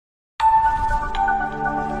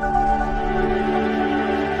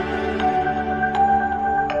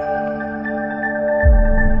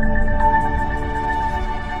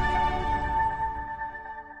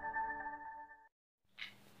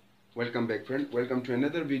friend, welcome to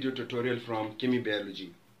another video tutorial from Kame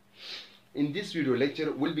Biology. In this video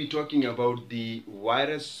lecture, we'll be talking about the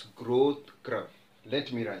virus growth curve.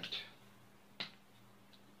 Let me write.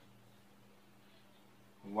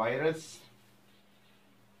 Virus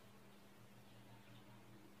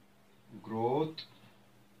growth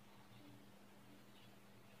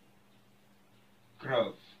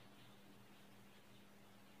curve.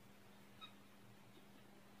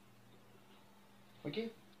 Okay.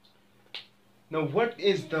 Now, what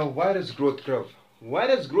is the virus growth curve?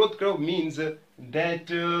 Virus growth curve means that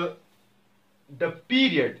the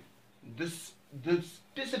period, the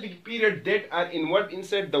specific period that are involved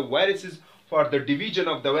inside the viruses for the division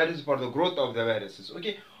of the virus, for the growth of the viruses.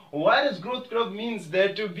 Okay, virus growth curve means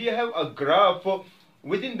that we have a graph.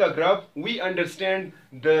 Within the graph, we understand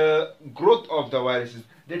the growth of the viruses,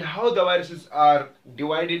 that how the viruses are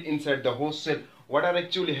divided inside the host cell, what are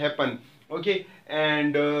actually happen. Okay,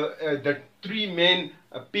 and the three main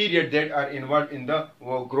period that are involved in the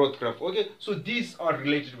growth curve. Okay, so these are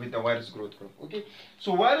related with the virus growth curve. Okay,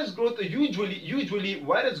 so virus growth usually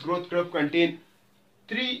virus growth curve contain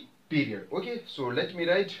three period. Okay, so let me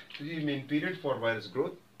write three main period for virus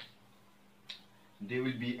growth. They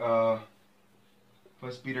will be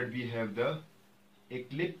first period we have the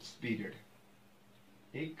eclipse period.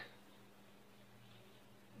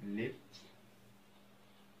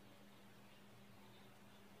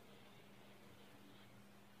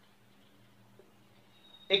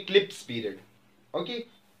 Eclipse period. Okay,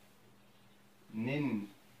 nin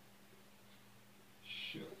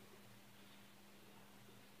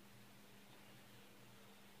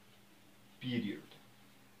period.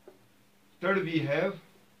 Third we have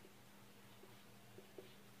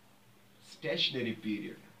stationary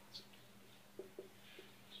period.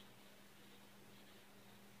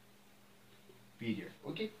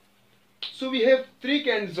 Okay, so we have three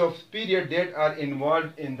kinds of period that are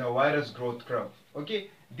involved in the virus growth curve. Okay,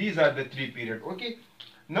 these are the three period. Okay,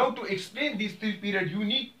 now to explain these three period, you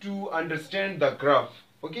need to understand the graph.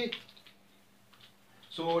 Okay,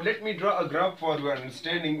 so let me draw a graph for your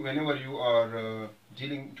understanding. Whenever you are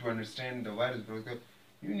dealing to understand the virus growth curve,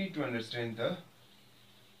 you need to understand the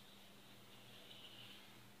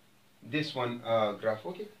this one graph.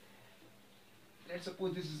 Okay, let's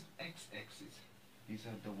suppose this is x-axis, these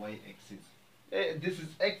are the y-axis. This is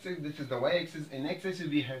x-axis, this is the y-axis. In x-axis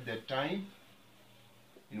we have the time,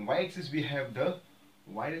 in y-axis we have the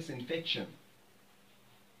virus infection.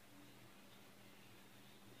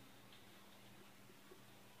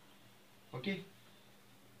 Okay,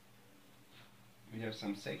 we have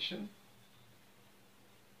some section.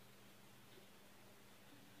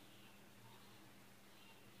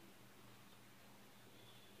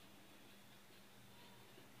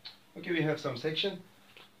 Okay, we have some section.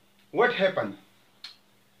 What happened?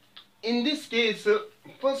 In this case,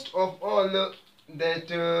 first of all,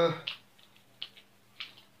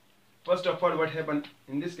 what happened?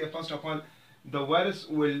 In this case, first of all, the virus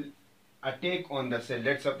will attack on the cell.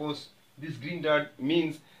 Let's suppose this green dot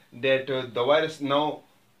means that the virus now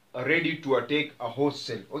ready to attack a host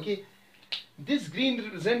cell. Okay, this green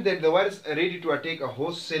represents that the virus are ready to attack a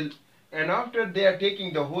host cell, and after they are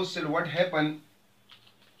taking the host cell, what happened?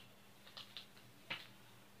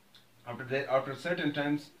 After that, after certain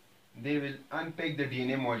times, they will unpack the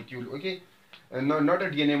DNA molecule. Okay, no, not a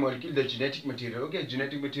DNA molecule, the genetic material. Okay,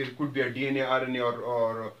 genetic material could be a DNA, RNA,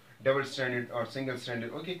 or double-stranded or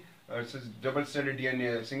single-stranded. Okay, so double-stranded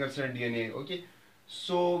DNA, single-stranded DNA. Okay,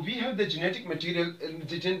 so we have the genetic material.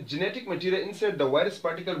 The genetic material inside the virus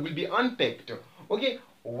particle will be unpacked. Okay,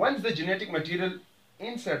 once the genetic material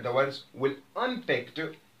inside the virus will unpacked,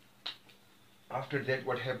 after that,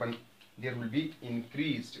 what happened? There will be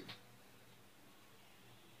increased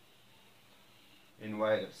in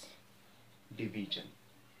virus division,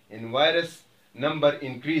 in virus number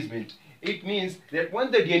increasement. It means that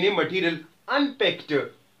once the DNA material unpacked,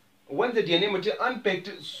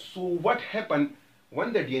 so what happened?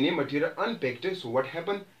 When the DNA material unpacked, so what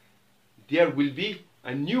happened? There will be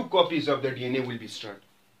a new copies of the DNA will be started.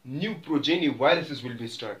 New progeny viruses will be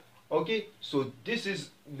started. Okay, so this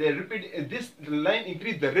is the repeat. This line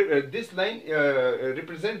increase the this line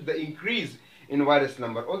represents the increase in virus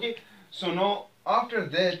number. Okay, so now after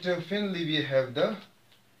that, finally we have the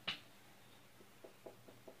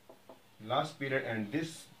last period, and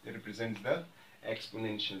this represents the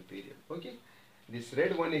exponential period. Okay, this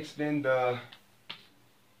red one explains the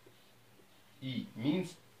E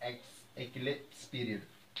means eclipse period.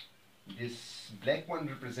 This black one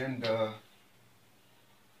represents the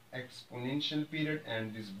exponential period,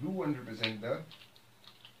 and this blue one represents the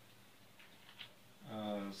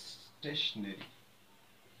stationary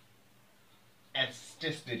as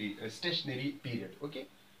stationary period. Okay.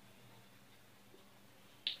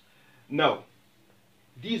 Now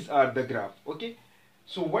these are the graph. Okay.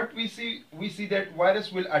 So what we see that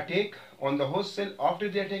virus will attack on the host cell. After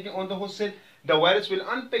they attack on the host cell, the virus will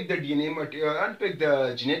unpack the DNA material, unpack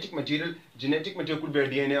the genetic material. Genetic material could be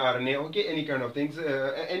DNA, RNA, okay, any kind of things,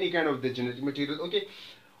 any kind of the genetic material, okay.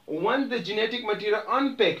 Once the genetic material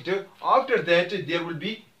unpacked, after that there will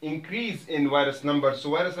be increase in virus number. So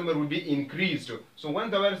virus number will be increased. So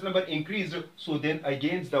once the virus number increased, so then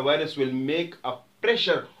again the virus will make a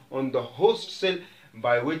pressure on the host cell,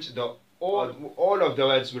 by which the all of the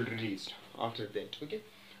virus will released after that. Okay.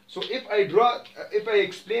 So if I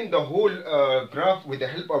explain the whole graph with the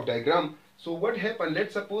help of diagram, so what happened?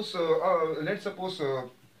 Let's suppose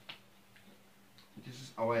this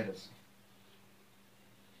is a virus.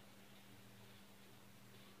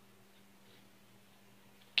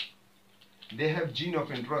 They have gene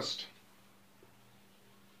of interest,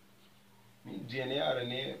 DNA,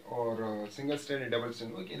 RNA, or single strand, double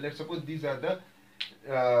strand. Okay, let's suppose these are the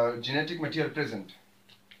genetic material present.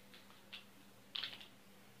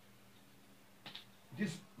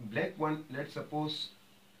 This black one, let's suppose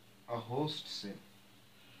a host cell.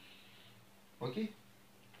 Okay.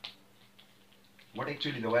 What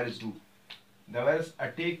actually the virus do? The virus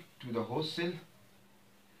attack to the host cell,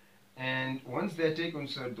 and once they attack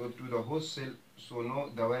inside to the host cell, so now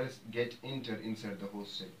the virus get enter inside the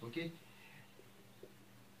host cell. Okay.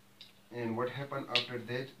 And what happened after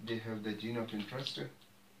that? They have the gene of interest,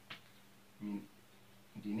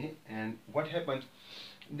 DNA, and what happened?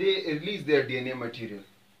 They release their DNA material.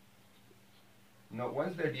 Now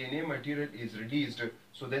once the DNA material is released,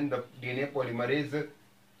 so then the DNA polymerase,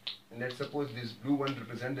 and let's suppose this blue one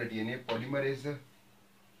represents the DNA polymerase.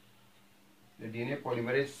 The DNA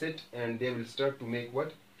polymerase set, and they will start to make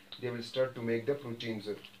what? They will start to make the proteins.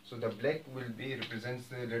 So the black will be represents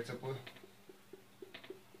let's suppose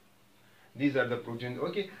these are the proteins.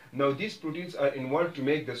 Okay. Now these proteins are involved to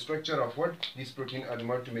make the structure of what? These proteins are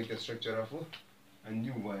involved to make the structure of a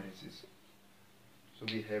new viruses. So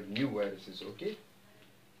we have new viruses. Okay.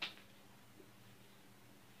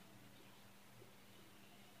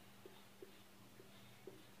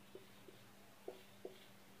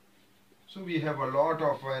 So we have a lot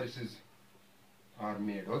of viruses are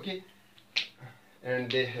made. Okay. And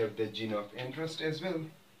they have the gene of interest as well.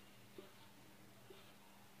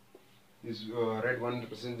 This red one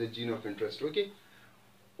represents the gene of interest. Okay.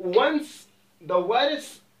 Once the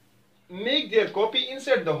virus make their copy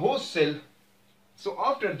inside the host cell, so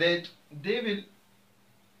after that they will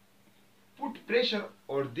put pressure,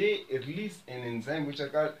 or they release an enzyme which are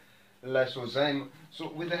called lysozyme. So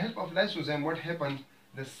with the help of lysozyme, what happens?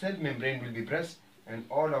 The cell membrane will be burst, and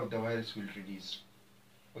all of the virus will release.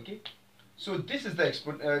 Okay. So this is the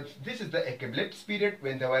eclipse period,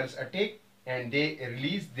 when the virus attack and they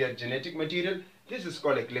release their genetic material. This is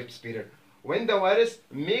called eclipse period. When the virus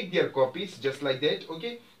make their copies just like that.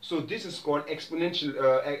 Okay. So this is called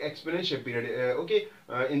exponential period. Okay.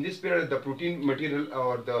 In this period, the protein material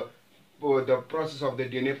or the process of the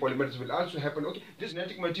DNA polymerase will also happen. Okay. This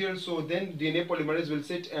genetic material, so then DNA polymerase will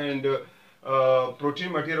sit, and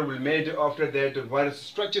protein material will made. After that, virus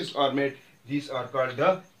structures are made. These are called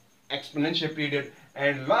the exponential period.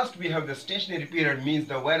 And last we have the stationary period, means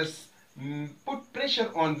the virus put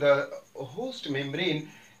pressure on the host membrane,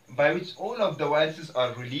 by which all of the viruses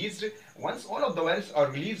are released. Once all of the viruses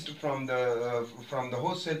are released from the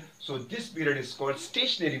host cell, so this period is called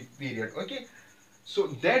stationary period. Okay. So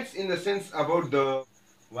that's in the sense about the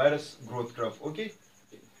virus growth curve. Okay.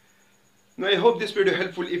 Now I hope this video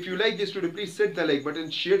helpful. If you like this video, please hit the like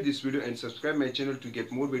button, share this video, and subscribe my channel to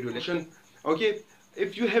get more video lesson. Okay.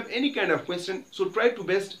 If you have any kind of question, so try to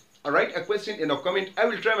best write a question in a comment. I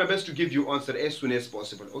will try my best to give you answer as soon as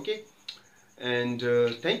possible. Okay. And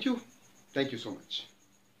thank you so much.